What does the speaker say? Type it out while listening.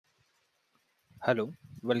Hello,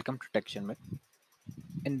 welcome to Tech Sharmit.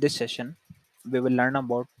 In this session, we will learn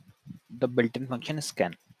about the built-in function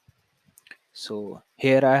scan. So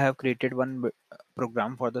here I have created one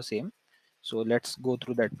program for the same. So let's go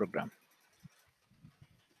through that program.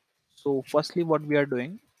 So firstly, what we are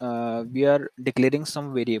doing, we are declaring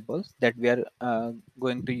some variables that we are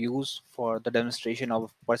going to use for the demonstration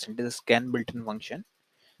of percentage scan built-in function.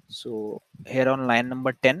 So here on line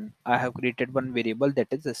number 10, I have created one variable that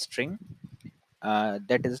is a string.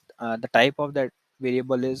 That is the type of that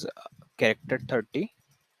variable is character 30,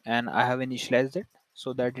 and I have initialized it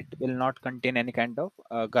so that it will not contain any kind of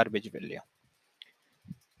garbage value.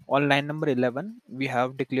 On line number 11, we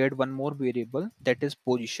have declared one more variable that is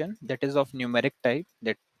position, that is of numeric type,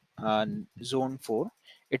 that uh, zone 4.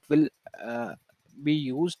 It will uh, be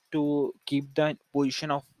used to keep the position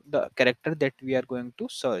of the character that we are going to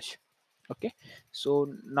search. Okay,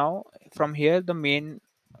 so now from here the main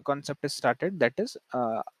concept is started, that is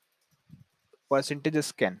percentage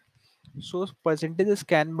scan. So percentage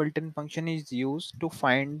scan built-in function is used to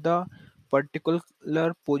find the particular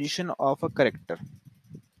position of a character.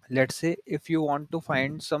 Let's say if you want to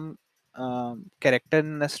find some character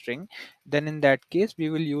in a string, then in that case we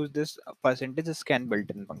will use this percentage scan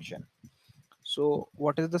built-in function. So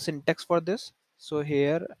what is the syntax for this? So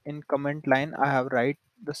here in comment line I have write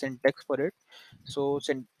the syntax for it. So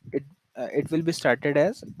it will be started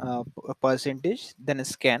as a percentage, then a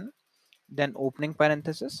scan, then opening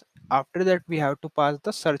parenthesis. After that we have to pass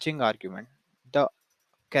the searching argument, the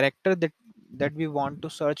character that we want to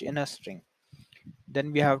search in a string.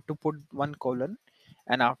 Then we have to put one colon,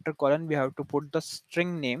 and after colon we have to put the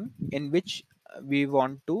string name in which we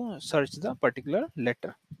want to search the particular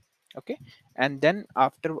letter. Okay, and then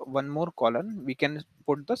after one more column we can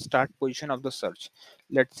put the start position of the search.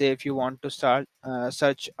 Let's say if you want to start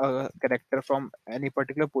search a character from any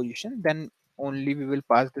particular position, then only we will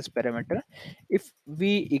pass this parameter. If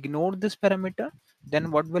we ignore this parameter, then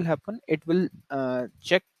what will happen, it will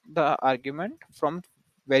check the argument from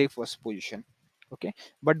very first position. Okay,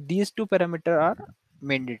 but these two parameter are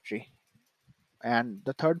mandatory, and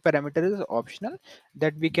the third parameter is optional,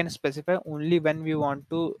 that we can specify only when we want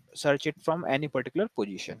to search it from any particular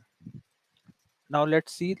position. Now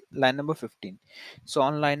let's see line number 15. So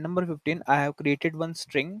on line number 15 I have created one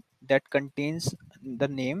string that contains the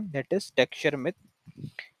name, that is Sharmit.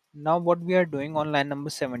 Now what we are doing on line number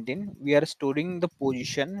 17, we are storing the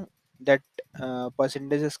position that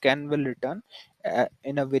percentage scan will return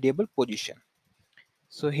in a variable position.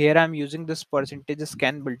 So here I'm using this percentage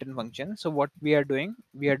scan built-in function. So what we are doing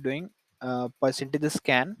percentage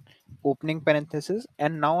scan opening parenthesis,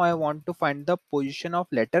 and now I want to find the position of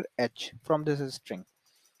letter H from this string.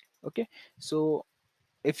 Okay, so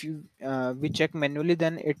if you we check manually,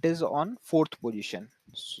 then it is on fourth position.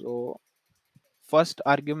 So first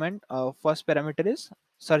parameter is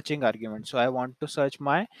searching argument, so I want to search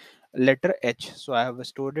my letter H, so I have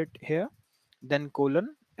stored it here. Then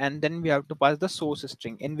colon, and then we have to pass the source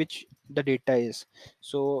string in which the data is.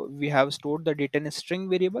 So we have stored the data in a string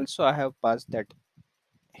variable, so I have passed that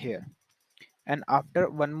here. And after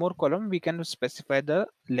one more column we can specify the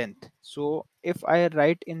length. So if I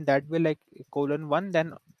write in that way, like colon 1,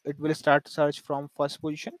 then it will start search from first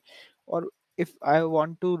position. Or if I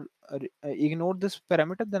want to ignore this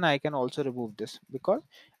parameter, then I can also remove this, because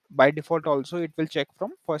by default also it will check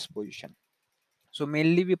from first position. So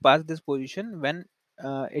mainly we pass this position when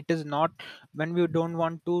it is not, when we don't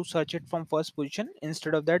want to search it from first position.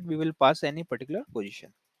 Instead of that we will pass any particular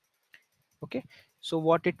position. Okay, so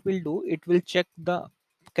what it will do, it will check the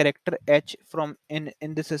character H from in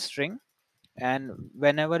this string, and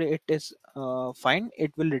whenever it is fine,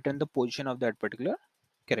 it will return the position of that particular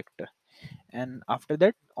character. And after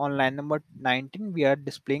that on line number 19 we are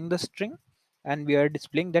displaying the string, and we are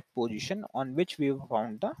displaying that position on which we have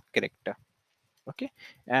found the character. Okay,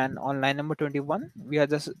 and on line number 21 we are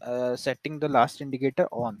just setting the last indicator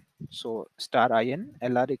on, so star in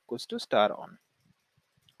lr equals to star on.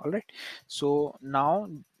 All right, so now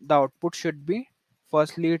the output should be,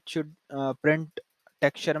 firstly it should print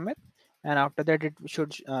texture myth, and after that it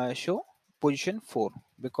should show position 4,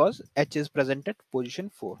 because H is present at position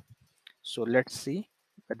 4. So let's see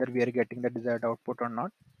whether we are getting the desired output or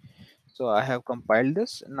not. So I have compiled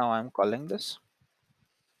this, now I'm calling this.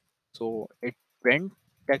 So it print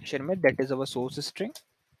texture myth, that is our source string,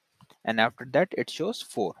 and after that it shows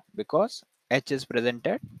 4 because H is present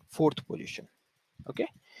at fourth position. Okay,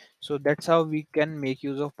 so that's how we can make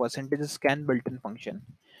use of percentage scan built-in function.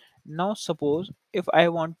 Now suppose if I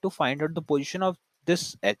want to find out the position of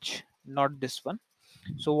this H, not this one,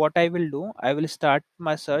 So what I will do, I will start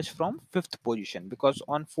my search from fifth position, because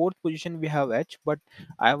on fourth position we have H, but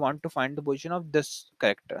I want to find the position of this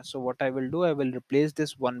character. So what I will do, I will replace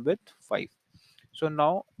this one with 5. So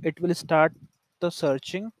now it will start the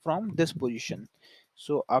searching from this position.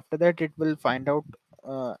 So after that it will find out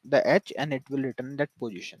the H and it will return that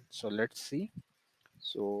position. So let's see.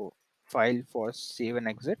 So file for save and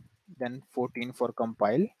exit, then 14 for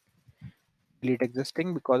compile, delete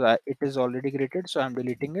existing because it is already created, so I'm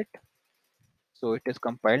deleting it. So it is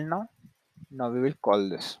compiled now. Now we will call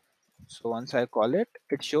this. So once I call it,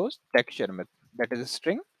 it shows text Sharmit, that is a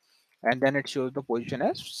string, and then it shows the position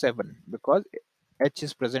as 7 because H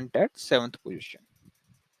is present at 7th position.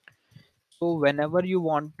 So whenever you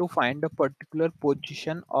want to find a particular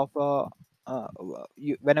position of a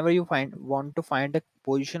whenever you want to find a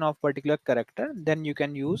position of particular character, then you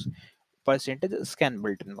can use percentage scan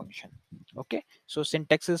built-in function. Okay, so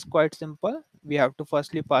syntax is quite simple. We have to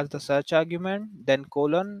firstly pass the search argument, then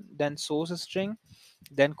colon, then source string,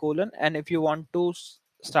 then colon, and if you want to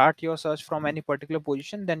start your search from any particular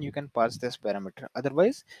position, then you can pass this parameter.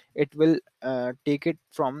 Otherwise it will take it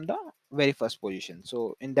from the very first position.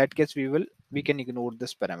 So in that case we can ignore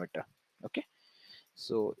this parameter. Okay,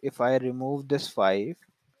 so if I remove this 5,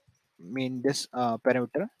 mean this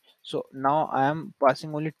parameter, so now I am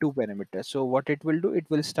passing only 2 parameters. So what it will do, it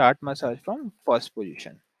will start my search from first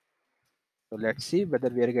position. So let's see whether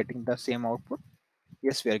we are getting the same output.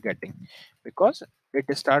 Yes, we are getting, because it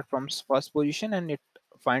start from first position and it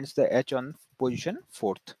finds the H on position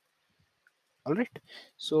 4th. All right,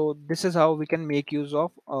 so this is how we can make use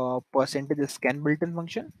of percentage scan built-in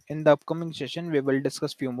function. In the upcoming session we will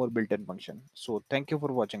discuss few more built-in function. So thank you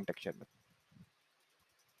for watching TechShare.